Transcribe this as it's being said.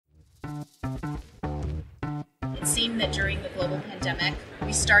It seemed that during the global pandemic,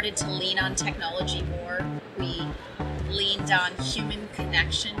 we started to lean on technology more. We leaned on human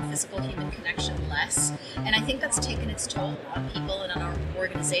connection, physical human connection less. And I think that's taken its toll on people and on our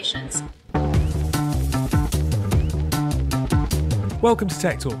organizations. Welcome to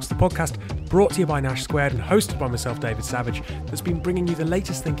Tech Talks, the podcast brought to you by Nash Squared and hosted by myself, David Savage, that's been bringing you the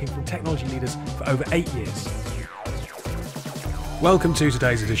latest thinking from technology leaders for over 8 years. Welcome to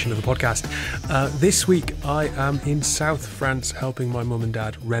today's edition of the podcast. This week I am in South France helping my mum and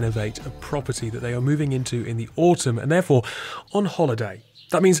dad renovate a property that they are moving into in the autumn and therefore on holiday.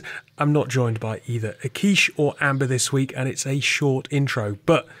 That means I'm not joined by either Akish or Amber this week, and it's a short intro,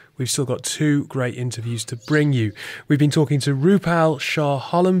 but we've still got two great interviews to bring you. We've been talking to Rupal Shah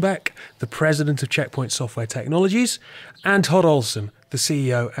Hollenbeck, the president of Checkpoint Software Technologies, and Todd Olson, the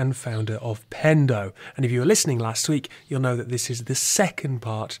CEO and founder of Pendo. And if you were listening last week, you'll know that this is the second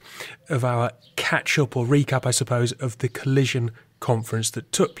part of our catch-up or recap, I suppose, of the Collision conference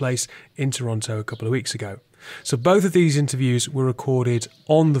that took place in Toronto a couple of weeks ago. So both of these interviews were recorded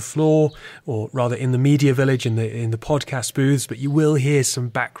on the floor, or rather in the media village, in the podcast booths, but you will hear some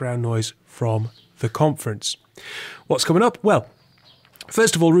background noise from the conference. What's coming up? Well,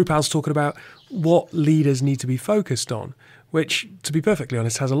 first of all, Rupal's talking about what leaders need to be focused on, which, to be perfectly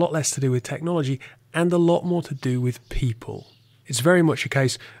honest, has a lot less to do with technology and a lot more to do with people. It's very much a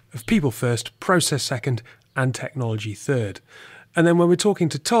case of people first, process second, and technology third. And then when we're talking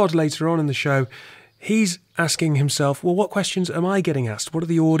to Todd later on in the show, he's asking himself, well, what questions am I getting asked? What are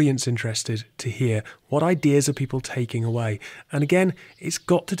the audience interested to hear? What ideas are people taking away? And again, it's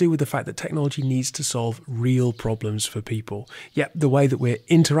got to do with the fact that technology needs to solve real problems for people. Yeah, the way that we're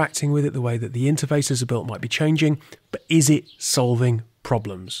interacting with it, the way that the interfaces are built might be changing, but is it solving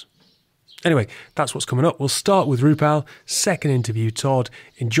problems? Anyway, that's what's coming up. We'll start with Rupal, second interview, Todd.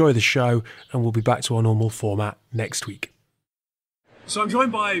 Enjoy the show, and we'll be back to our normal format next week. So I'm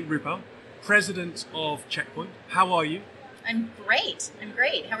joined by Rupal, president of Checkpoint. How are you? I'm great.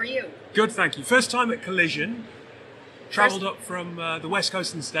 How are you? Good, thank you. First time at Collision. Travelled up from the West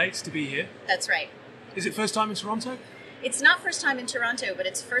Coast and the States to be here. That's right. Is it first time in Toronto? It's not first time in Toronto, but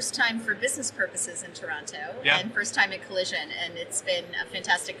it's first time for business purposes in Toronto, and first time at Collision, and it's been a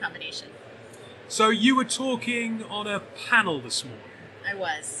fantastic combination. So you were talking on a panel this morning. I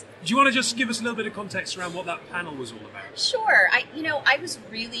was. Do you want to just give us a little bit of context around what that panel was all about? Sure. I was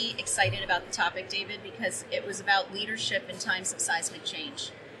really excited about the topic, David, because it was about leadership in times of seismic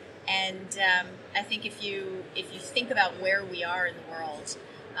change. And I think if you think about where we are in the world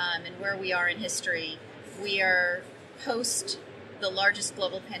and where we are in history, we are post the largest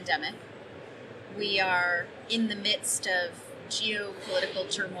global pandemic. We are in the midst of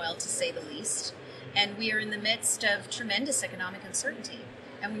geopolitical turmoil, to say the least. And we are in the midst of tremendous economic uncertainty.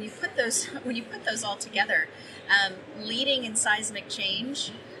 And when you put those all together, leading in seismic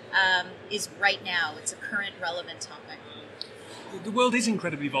change is right now. It's a current, relevant topic. The world is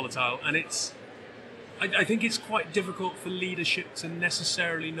incredibly volatile, and I think it's quite difficult for leadership to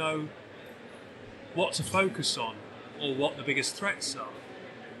necessarily know what to focus on or what the biggest threats are.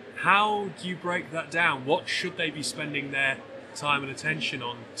 How do you break that down? What should they be spending their time and attention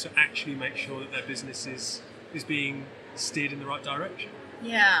on to actually make sure that their business is being steered in the right direction?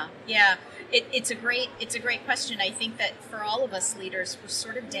 Yeah. It's a great question. I think that for all of us leaders, we're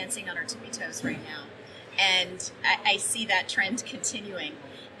sort of dancing on our tippy toes right now, and I see that trend continuing.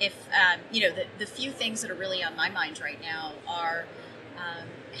 If the few things that are really on my mind right now are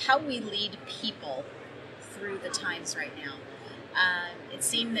how we lead people through the times right now. It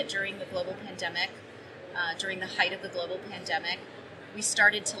seemed that during the global pandemic, during the height of the global pandemic, we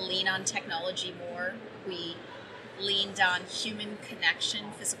started to lean on technology more. We leaned on human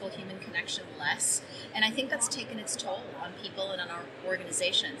connection, physical human connection less. And I think that's taken its toll on people and on our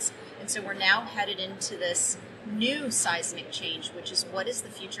organizations. And so we're now headed into this new seismic change, which is what is the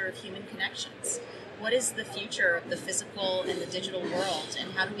future of human connections? What is the future of the physical and the digital world?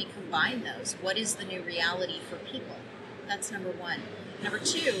 And how do we combine those? What is the new reality for people? That's number one. Number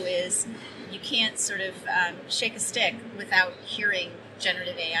two is you can't sort of shake a stick without hearing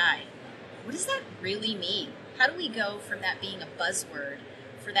generative AI. What does that really mean? How do we go from that being a buzzword,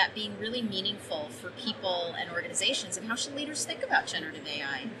 for that being really meaningful for people and organizations, and how should leaders think about generative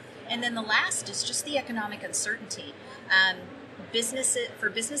AI? And then the last is just the economic uncertainty. For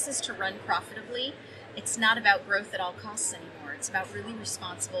businesses to run profitably, it's not about growth at all costs anymore. It's about really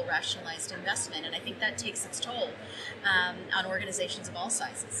responsible, rationalized investment. And I think that takes its toll on organizations of all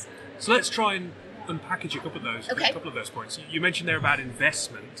sizes. So let's try and unpackage a couple of those, Okay. points. You mentioned there about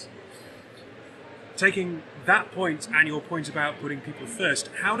investment. taking that point and your point about putting people first,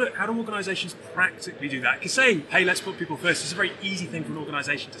 how do organisations practically do that? Because saying, hey, let's put people first is a very easy thing for an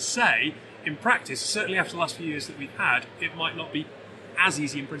organisation to say. In practice, certainly after the last few years that we've had, it might not be as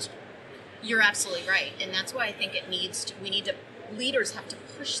easy in principle. You're absolutely right. And that's why I think leaders have to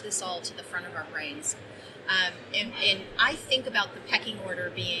push this all to the front of our brains. And I think about the pecking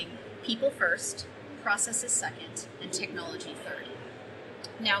order being people first, processes second, and technology third.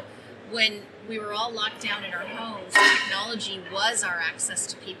 Now, when we were all locked down in our homes, technology was our access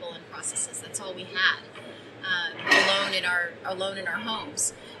to people and processes. That's all we had, alone in our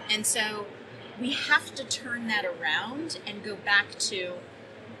homes. And so we have to turn that around and go back to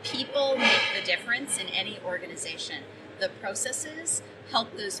people make the difference in any organization. The processes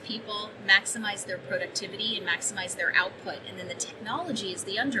help those people maximize their productivity and maximize their output. And then the technology is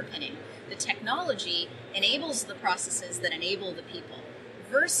the underpinning. The technology enables the processes that enable the people,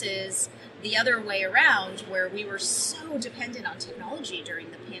 versus the other way around, where we were so dependent on technology during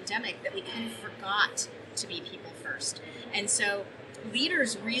the pandemic that we kind of forgot to be people first. And so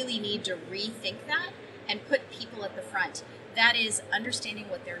leaders really need to rethink that and put people at the front. That is understanding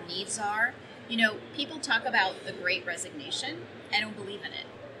what their needs are. You know, people talk about the Great Resignation. I don't believe in it.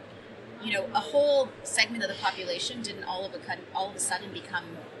 You know, a whole segment of the population didn't all of a sudden become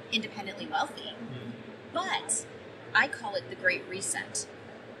independently wealthy. But I call it the Great Reset.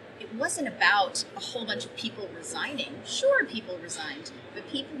 It wasn't about a whole bunch of people resigning. Sure, people resigned, but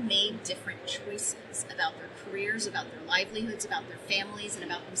people made different choices about their careers, about their livelihoods, about their families, and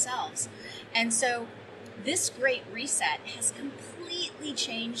about themselves. And so this Great Reset has completely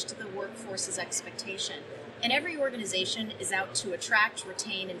changed the workforce's expectation. And every organization is out to attract,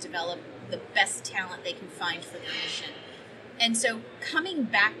 retain, and develop the best talent they can find for their mission. And so coming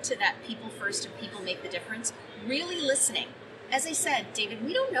back to that people first and people make the difference, really listening. As I said, David,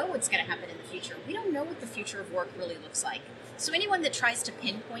 we don't know what's going to happen in the future. We don't know what the future of work really looks like. So anyone that tries to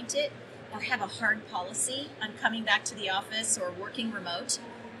pinpoint it or have a hard policy on coming back to the office or working remote,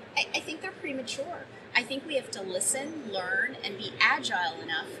 I think they're premature. I think we have to listen, learn, and be agile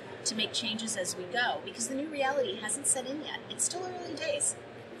enough to make changes as we go, because the new reality hasn't set in yet. It's still early days.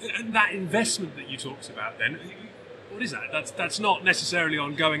 And that investment that you talked about then, what is that? That's not necessarily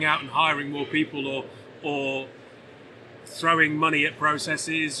on going out and hiring more people or throwing money at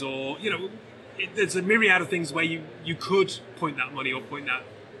processes, or, you know, there's a myriad of things where you could point that money or point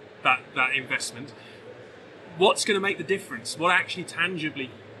that investment. What's going to make the difference? What actually tangibly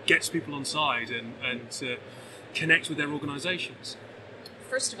gets people on side and to connect with their organisations?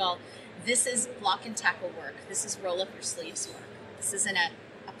 First of all, this is block and tackle work. This is roll up your sleeves work. This isn't a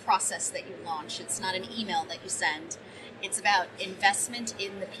process that you launch. It's not an email that you send. It's about investment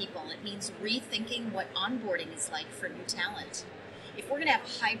in the people. It means rethinking what onboarding is like for new talent. If we're going to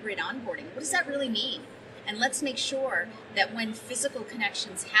have hybrid onboarding, what does that really mean? And let's make sure that when physical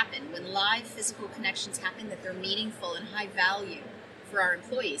connections happen, when live physical connections happen, that they're meaningful and high value for our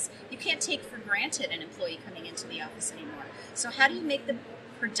employees. You can't take for granted an employee coming into the office anymore. So how do you make them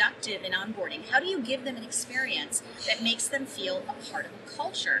productive in onboarding? How do you give them an experience that makes them feel a part of a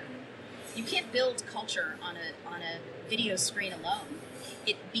culture? You can't build culture on a video screen alone.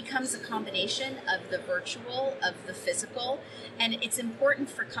 It becomes a combination of the virtual, of the physical, and it's important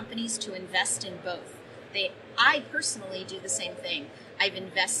for companies to invest in both. I personally do the same thing. I've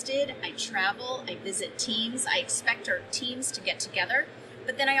invested, I travel, I visit teams, I expect our teams to get together,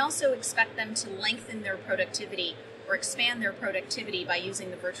 but then I also expect them to lengthen their productivity or expand their productivity by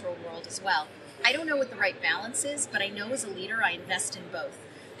using the virtual world as well. I don't know what the right balance is, but I know as a leader I invest in both.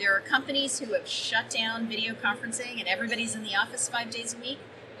 There are companies who have shut down video conferencing and everybody's in the office 5 days a week.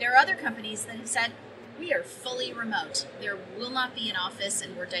 There are other companies that have said, we are fully remote. There will not be an office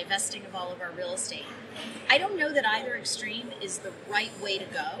and we're divesting of all of our real estate. I don't know that either extreme is the right way to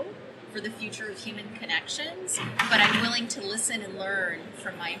go for the future of human connections, but I'm willing to listen and learn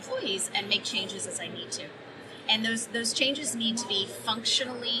from my employees and make changes as I need to. And those changes need to be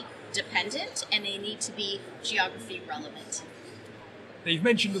functionally dependent and they need to be geography relevant. Now, you've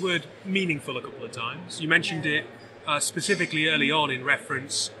mentioned the word meaningful a couple of times. You mentioned it specifically early on in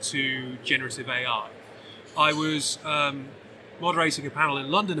reference to generative AI. I was moderating a panel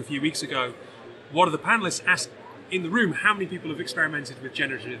in London a few weeks ago. One of the panelists asked in the room how many people have experimented with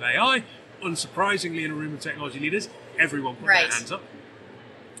generative AI. Unsurprisingly, in a room of technology leaders, everyone put their hands up.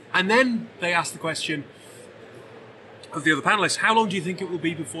 And then they asked the question of the other panelists, how long do you think it will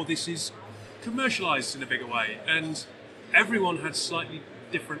be before this is commercialised in a bigger way? And everyone had slightly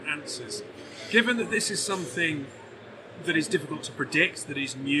different answers. Given that this is something that is difficult to predict, that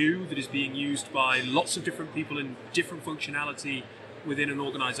is new, that is being used by lots of different people in different functionality within an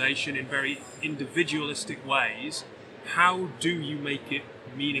organization in very individualistic ways. How do you make it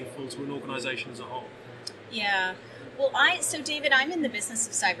meaningful to an organization as a whole? Yeah. Well, so David, I'm in the business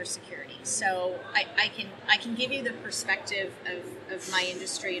of cybersecurity, so I can give you the perspective of my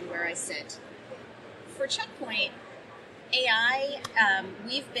industry and where I sit. For Checkpoint, AI,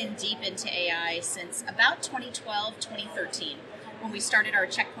 we've been deep into AI since about 2012, 2013, when we started our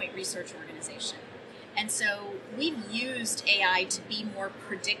Checkpoint research organization. And so we've used AI to be more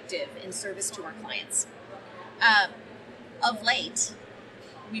predictive in service to our clients. Of late,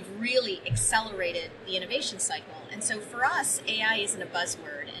 we've really accelerated the innovation cycle. And so for us, AI isn't a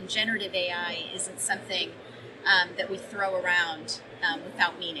buzzword, and generative AI isn't something that we throw around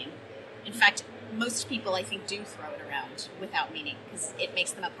without meaning. In fact, most people, I think, do throw it around without meaning because it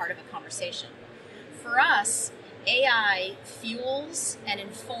makes them a part of a conversation. For us, AI fuels and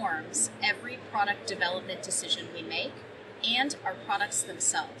informs every product development decision we make and our products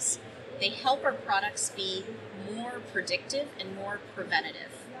themselves. They help our products be more predictive and more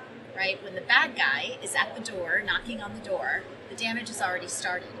preventative, right? When the bad guy is at the door, knocking on the door, the damage has already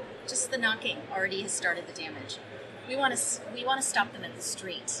started. Just the knocking already has started the damage. We want to stop them at the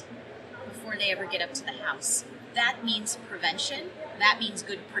street before they ever get up to the house. That means prevention. That means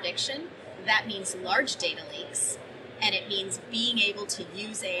good prediction. That means large data leaks. And it means being able to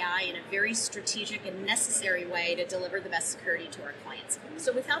use AI in a very strategic and necessary way to deliver the best security to our clients.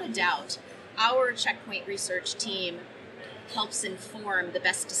 So without a doubt, our Checkpoint research team helps inform the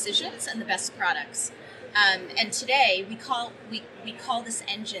best decisions and the best products. And today we call this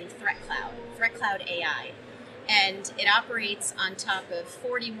engine Threat Cloud AI. And it operates on top of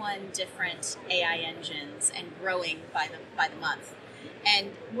 41 different AI engines and growing by the month.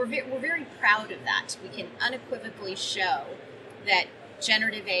 And we're very proud of that. We can unequivocally show that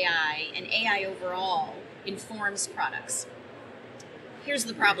generative AI and AI overall informs products. Here's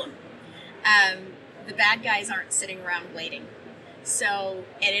the problem. The bad guys aren't sitting around waiting. So,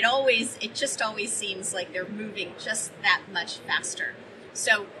 and it just always seems like they're moving just that much faster.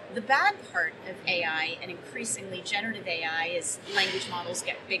 So the bad part of AI, and increasingly generative AI as language models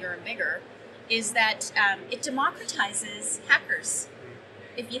get bigger and bigger, is that it democratizes hackers.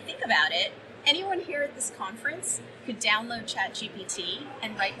 If you think about it, anyone here at this conference could download ChatGPT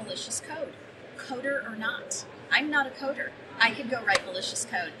and write malicious code, coder or not. I'm not a coder. I could go write malicious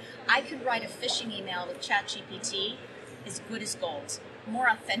code. I could write a phishing email with ChatGPT as good as gold, more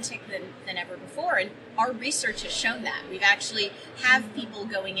authentic than ever before. And our research has shown that. We've actually have people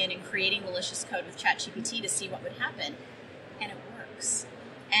going in and creating malicious code with ChatGPT to see what would happen, and it works.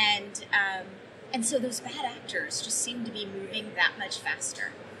 And so those bad actors just seem to be moving that much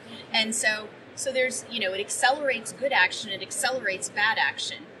faster. And so there's, it accelerates good action, it accelerates bad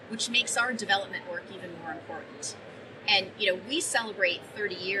action, which makes our development work even more important. And, we celebrate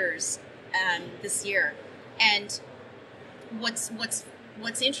 30 years this year. And what's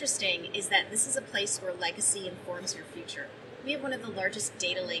interesting is that this is a place where legacy informs your future. We have one of the largest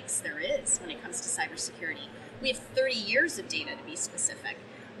data lakes there is when it comes to cybersecurity. We have 30 years of data, to be specific.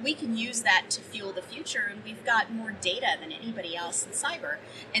 We can use that to fuel the future, and we've got more data than anybody else in cyber.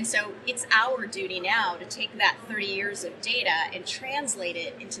 And so it's our duty now to take that 30 years of data and translate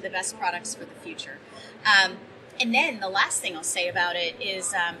it into the best products for the future. And then the last thing I'll say about it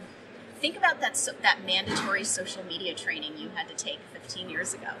is think about that mandatory social media training you had to take 15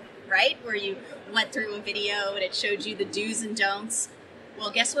 years ago, right? Where you went through a video and it showed you the do's and don'ts.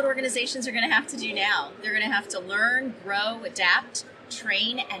 Well, guess what organizations are going to have to do now? They're going to have to learn, grow, adapt,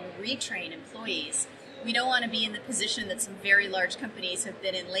 train, and retrain employees. We don't want to be in the position that some very large companies have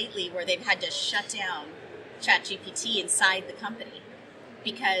been in lately, where they've had to shut down ChatGPT inside the company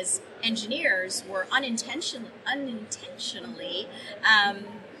because engineers were unintentionally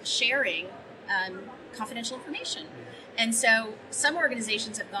sharing confidential information. And so some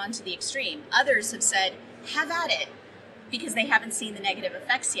organizations have gone to the extreme. Others have said, have at it, because they haven't seen the negative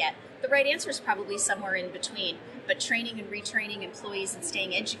effects yet. The right answer is probably somewhere in between. But training and retraining employees and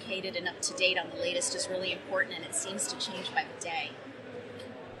staying educated and up to date on the latest is really important, and it seems to change by the day.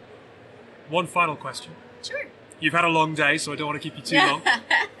 One final question. Sure. You've had a long day, so I don't want to keep you too long.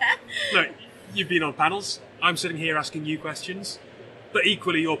 Look, you've been on panels. I'm sitting here asking you questions, but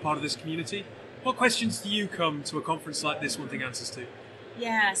equally you're part of this community. What questions do you come to a conference like this wanting answers to?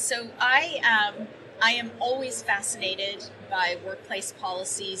 Yeah, so I am always fascinated by workplace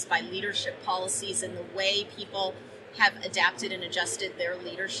policies, by leadership policies, and the way people have adapted and adjusted their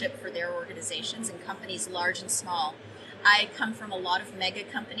leadership for their organizations and companies large and small. I come from a lot of mega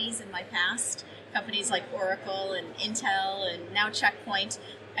companies in my past, companies like Oracle and Intel and now Checkpoint.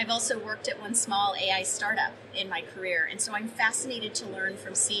 I've also worked at one small AI startup in my career, and so I'm fascinated to learn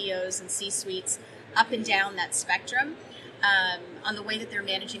from CEOs and C-suites up and down that spectrum on the way that they're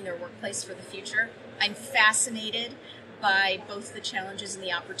managing their workplace for the future. I'm fascinated by both the challenges and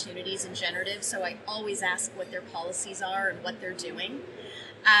the opportunities in generative, so I always ask what their policies are and what they're doing.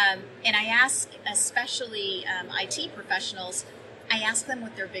 And I ask, especially IT professionals, I ask them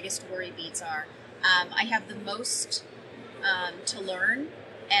what their biggest worry beads are. I have the most to learn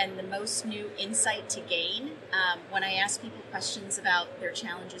and the most new insight to gain when I ask people questions about their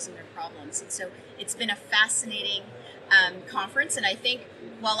challenges and their problems. And so it's been a fascinating conference, and I think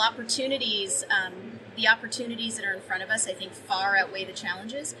while opportunities, the opportunities that are in front of us, I think far outweigh the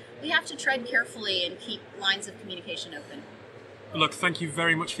challenges, we have to tread carefully and keep lines of communication open. Look, thank you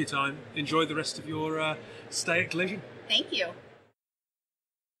very much for your time. Enjoy the rest of your stay at Collision. Thank you.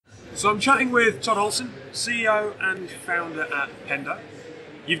 So I'm chatting with Todd Olson, CEO and founder at Pendo.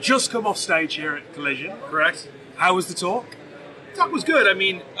 You've just come off stage here at Collision. Correct. How was the talk? Talk was good. I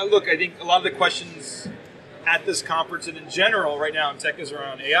mean, look, I think a lot of the questions at this conference and in general right now in tech is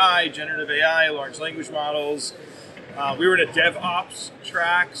around AI, generative AI, large language models. We were in a DevOps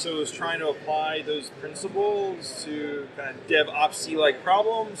track, so it was trying to apply those principles to kind of DevOps-y-like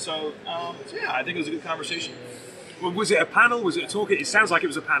problems. So yeah, I think it was a good conversation. Well, was it a panel? Was it a talk? It sounds like it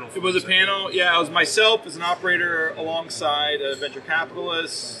was a panel. It was a panel. Yeah, it was myself as an operator alongside a venture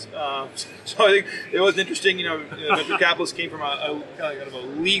capitalist. So I think it was interesting. Venture capitalists came from a kind of a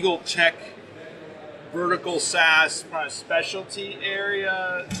legal tech, vertical SaaS kind of specialty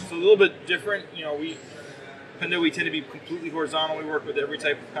area. So a little bit different. Pendo, we tend to be completely horizontal. We work with every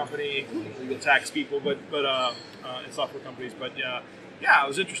type of company, including legal tax people, but and software companies. But yeah, it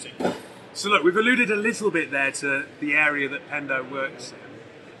was interesting. So look, we've alluded a little bit there to the area that Pendo works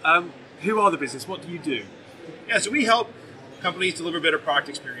in. Who are the business? What do you do? Yeah, so we help companies deliver better product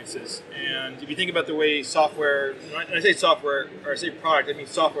experiences. And if you think about the way software, when I say software, or I say product, I mean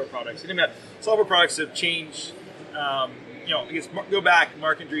software products. Think about software products have changed. I guess go back,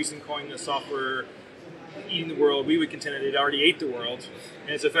 Mark Andreessen coined the software eating the world. We would contend that it already ate the world, and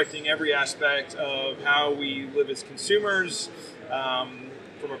it's affecting every aspect of how we live as consumers,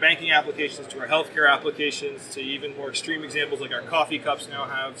 from our banking applications to our healthcare applications to even more extreme examples like our coffee cups now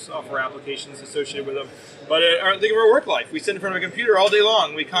have software applications associated with them. But think of our work life. We sit in front of a computer all day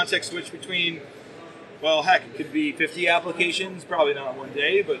long. We context switch between, well, heck, it could be 50 applications, probably not in one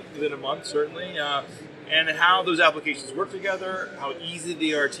day, but within a month, certainly. And how those applications work together, how easy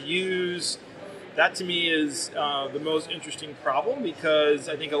they are to use. That to me is the most interesting problem, because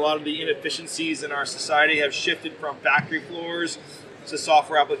I think a lot of the inefficiencies in our society have shifted from factory floors to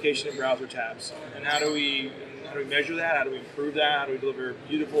software application and browser tabs. And how do we measure that? How do we improve that? How do we deliver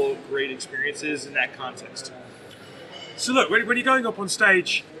beautiful, great experiences in that context? So look, when you're going up on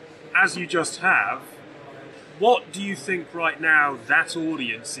stage, as you just have, what do you think right now that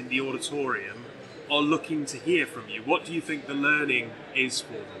audience in the auditorium are looking to hear from you? What do you think the learning is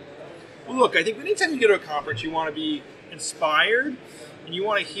for them? Well, look, I think anytime you go to a conference, you want to be inspired, and you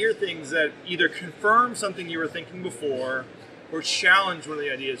want to hear things that either confirm something you were thinking before or challenge one of the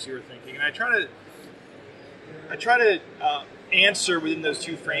ideas you were thinking. And I try to answer within those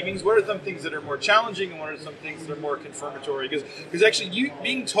two framings. What are some things that are more challenging, and what are some things that are more confirmatory? Because actually, you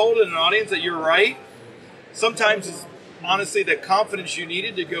being told in an audience that you're right sometimes is honestly the confidence you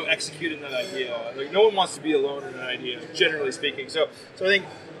needed to go execute in that idea. Like, no one wants to be alone in an idea, generally speaking. So I think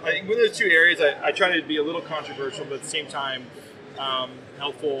with those two areas, I try to be a little controversial, but at the same time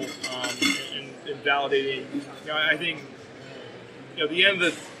helpful and validating. I think at the end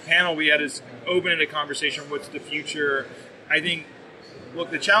of the panel we had is open-ended conversation. What's the future? I think,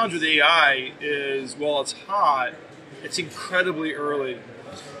 look, the challenge with AI is, while it's hot, it's incredibly early.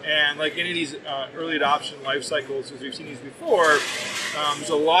 And like any of these early adoption life cycles, as we've seen these before, there's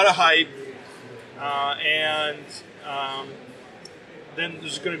a lot of hype, and then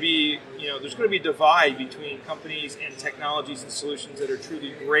there's going to be a divide between companies and technologies and solutions that are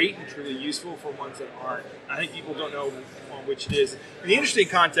truly great and truly useful from ones that aren't. I think people don't know which it is. In the interesting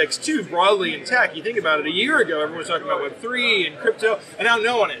context too, broadly in tech, you think about it, a year ago everyone was talking about Web3 and crypto, and now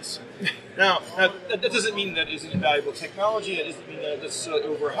no one is. Now that doesn't mean that isn't valuable technology. That doesn't mean that it's necessarily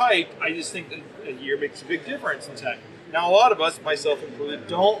overhyped. I just think that a year makes a big difference in tech. Now, a lot of us, myself included,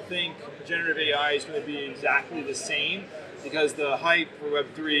 don't think generative AI is going to be exactly the same, because the hype for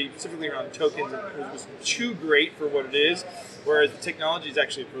Web3, specifically around tokens, was too great for what it is, whereas the technology is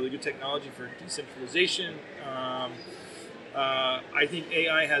actually a really good technology for decentralization. I think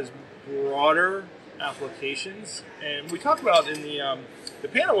AI has broader applications, and we talked about in the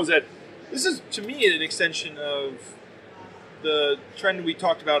panel was that This is, to me, an extension of the trend we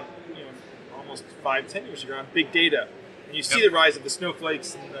talked about, almost 5-10 years ago on big data. And you see the rise of the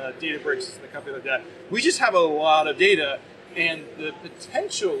snowflakes and the Databricks and the company like that. We just have a lot of data, and the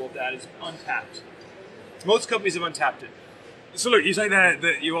potential of that is untapped. Most companies have untapped it. So look, you say there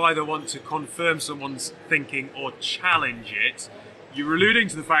that you either want to confirm someone's thinking or challenge it. You're alluding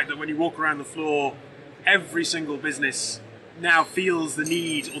to the fact that when you walk around the floor, every single business now feels the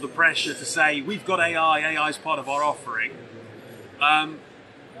need or the pressure to say, we've got AI is part of our offering.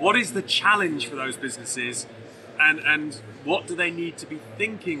 What is the challenge for those businesses, and what do they need to be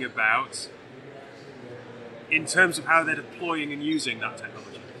thinking about in terms of how they're deploying and using that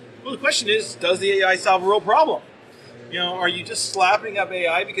technology? Well, the question is, does the AI solve a real problem? Are you just slapping up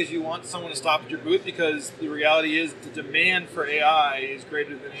AI because you want someone to stop at your booth because the reality is the demand for AI is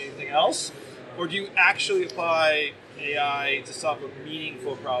greater than anything else? Or do you actually apply AI to solve a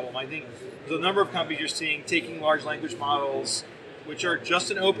meaningful problem? I think the number of companies you're seeing taking large language models, which are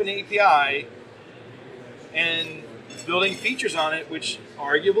just an open API, and building features on it, which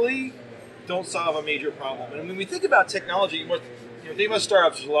arguably don't solve a major problem. And when we think about technology, think about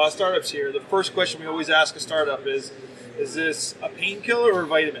startups. There's a lot of startups here. The first question we always ask a startup is this a painkiller or a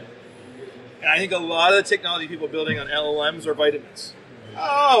vitamin? And I think a lot of the technology people building on LLMs are vitamins.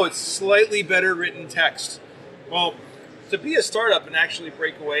 Oh, it's slightly better written text. Well, to be a startup and actually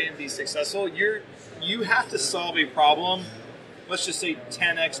break away and be successful, you have to solve a problem. Let's just say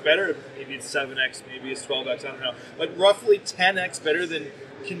 10x better. Maybe it's 7x, maybe it's 12x, I don't know. But roughly 10x better than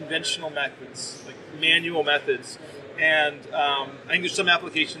conventional methods, like manual methods. And I think there's some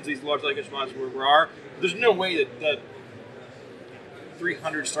applications of these large language models where we are. There's no way that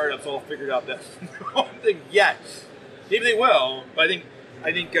 300 startups all figured out that thing yet. Maybe they will, but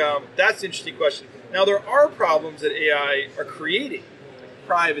I think that's an interesting question. Now, there are problems that AI are creating, like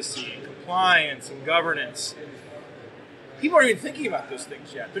privacy, and compliance, and governance. People aren't even thinking about those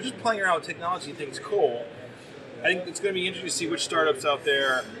things yet. They're just playing around with technology and think it's cool. I think it's going to be interesting to see which startups out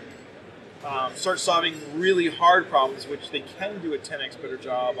there start solving really hard problems, which they can do a 10x better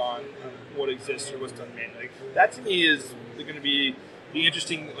job on what exists or what's done manually. That to me is going to be the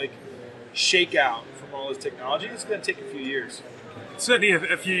interesting shakeout from all this technology. It's going to take a few years. Certainly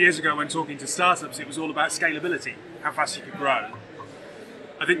a few years ago when talking to startups, it was all about scalability, how fast you could grow.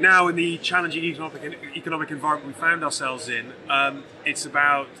 I think now in the challenging economic environment we found ourselves in, it's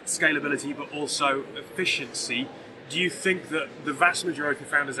about scalability but also efficiency. Do you think that the vast majority of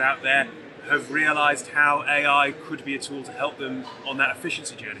founders out there have realised how AI could be a tool to help them on that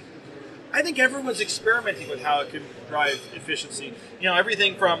efficiency journey? I think everyone's experimenting with how it can drive efficiency.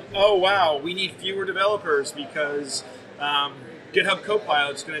 Everything from, oh wow, we need fewer developers because GitHub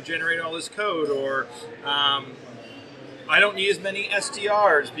Copilot is going to generate all this code, or I don't need as many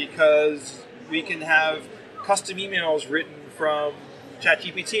SDRs because we can have custom emails written from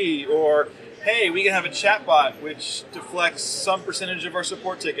ChatGPT, or hey, we can have a chatbot which deflects some percentage of our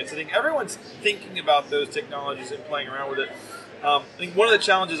support tickets. I think everyone's thinking about those technologies and playing around with it. I think one of the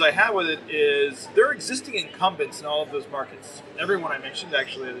challenges I have with it is there are existing incumbents in all of those markets. Everyone I mentioned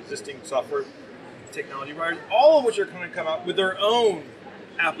actually is existing software technology providers, all of which are going to come out with their own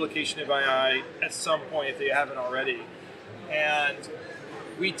application of AI at some point if they haven't already. And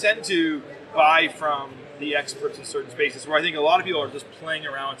we tend to buy from the experts in certain spaces where I think a lot of people are just playing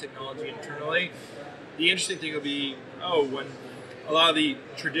around with technology internally. The interesting thing will be, when a lot of the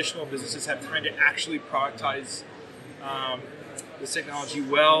traditional businesses have tried to actually productize this technology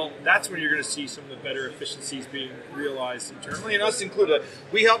well, that's when you're going to see some of the better efficiencies being realized internally, and us included.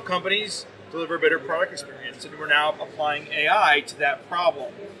 We help companies deliver a better product experience, and we're now applying AI to that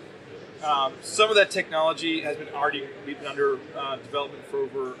problem. Some of that technology has been we've been under development for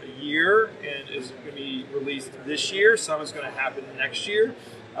over a year and is going to be released this year. Some is going to happen next year.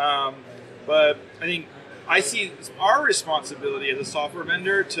 But I think I see it's our responsibility as a software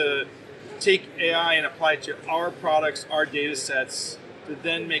vendor to take AI and apply it to our products, our data sets, to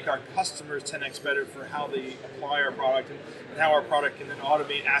then make our customers 10x better for how they apply our product and how our product can then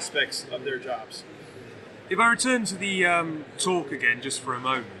automate aspects of their jobs. If I return to the talk again just for a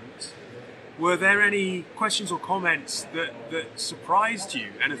moment, were there any questions or comments that surprised you?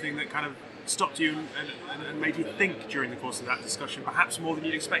 Anything that kind of stopped you and made you think during the course of that discussion, perhaps more than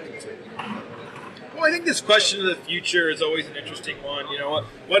you'd expected to? Well, I think this question of the future is always an interesting one.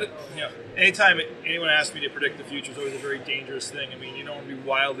 Anytime anyone asks me to predict the future is always a very dangerous thing. I mean, you don't want to be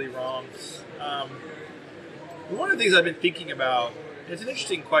wildly wrong. One of the things I've been thinking about, it's an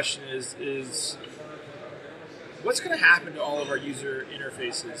interesting question, is what's going to happen to all of our user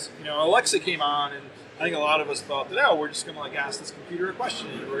interfaces? Alexa came on, and I think a lot of us thought that, oh, we're just going to like ask this computer a question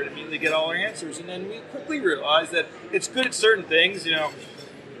and we're going to immediately get all our answers. And then we quickly realized that it's good at certain things, you know,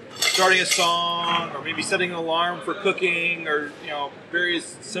 starting a song or maybe setting an alarm for cooking or, you know,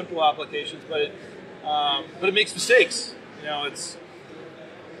 various simple applications, but it makes mistakes. You know, it's,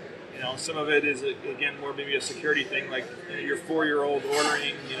 you know, some of it is, again, more maybe a security thing, like, you know, your 4-year-old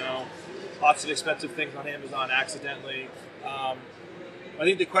ordering, you know, lots of expensive things on Amazon accidentally. I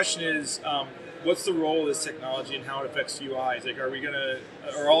think the question is, what's the role of this technology and how it affects UIs? Like,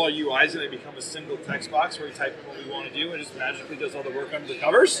 are all our UIs going to become a single text box where we type in what we want to do and it just magically does all the work under the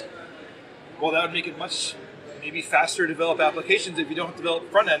covers? Well, that would make it much maybe faster to develop applications if you don't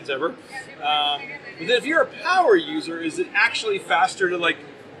develop front ends ever. But then if you're a power user, is it actually faster to, like,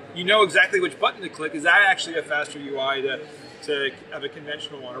 you know exactly which button to click? Is that actually a faster UI to have a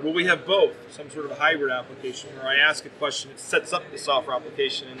conventional one? Or will we have both, some sort of a hybrid application where I ask a question, it sets up the software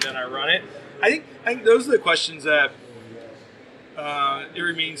application, and then I run it? I think those are the questions that it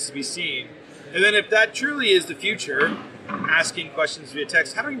remains to be seen. And then if that truly is the future, asking questions via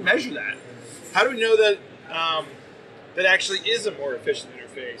text, how do we measure that? How do we know that that actually is a more efficient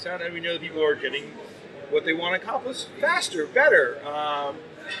interface? How do we know that people are getting what they want to accomplish faster, better?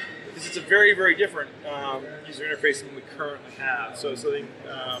 Because it's a very, very different user interface than we currently have. So I think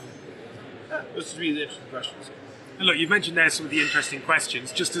those would be the interesting questions. And look, you've mentioned there some of the interesting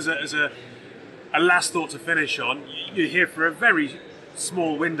questions. Just as a last thought to finish on, you're here for a very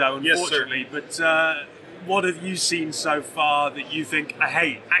small window, unfortunately. Yes, sir. But what have you seen so far that you think,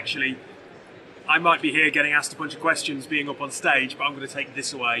 hey, actually, I might be here getting asked a bunch of questions being up on stage, but I'm going to take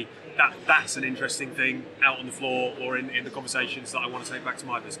this away. That's an interesting thing out on the floor or in the conversations that I want to take back to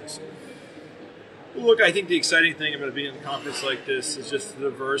my business. Well, look, I think the exciting thing about being at a conference like this is just the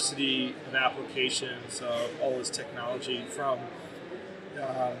diversity of applications of all this technology, from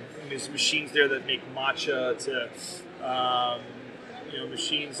there's machines there that make matcha to you know,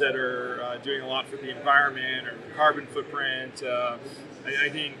 machines that are doing a lot for the environment or carbon footprint. I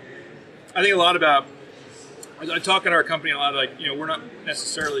think a lot about. I talk in our company a lot, like, you know, we're not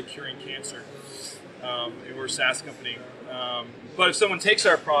necessarily curing cancer. We're a SaaS company. But if someone takes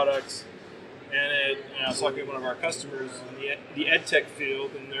our products and I was talking to one of our customers in the ed tech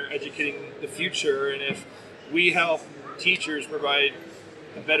field, and they're educating the future, and if we help teachers provide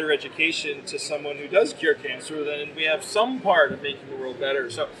a better education to someone who does cure cancer, then we have some part of making the world better.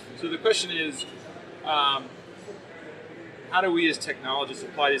 So the question is, how do we as technologists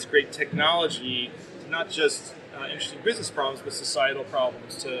apply this great technology to not just interesting business problems, but societal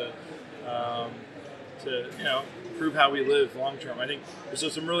problems to you know, improve how we live long term? I think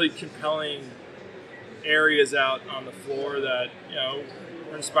there's some really compelling areas out on the floor that, you know,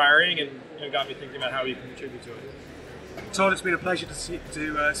 are inspiring and, you know, got me thinking about how we can contribute to it. Todd, it's been a pleasure to speak to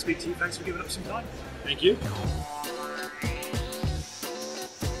you. Thanks for giving up some time. Thank you.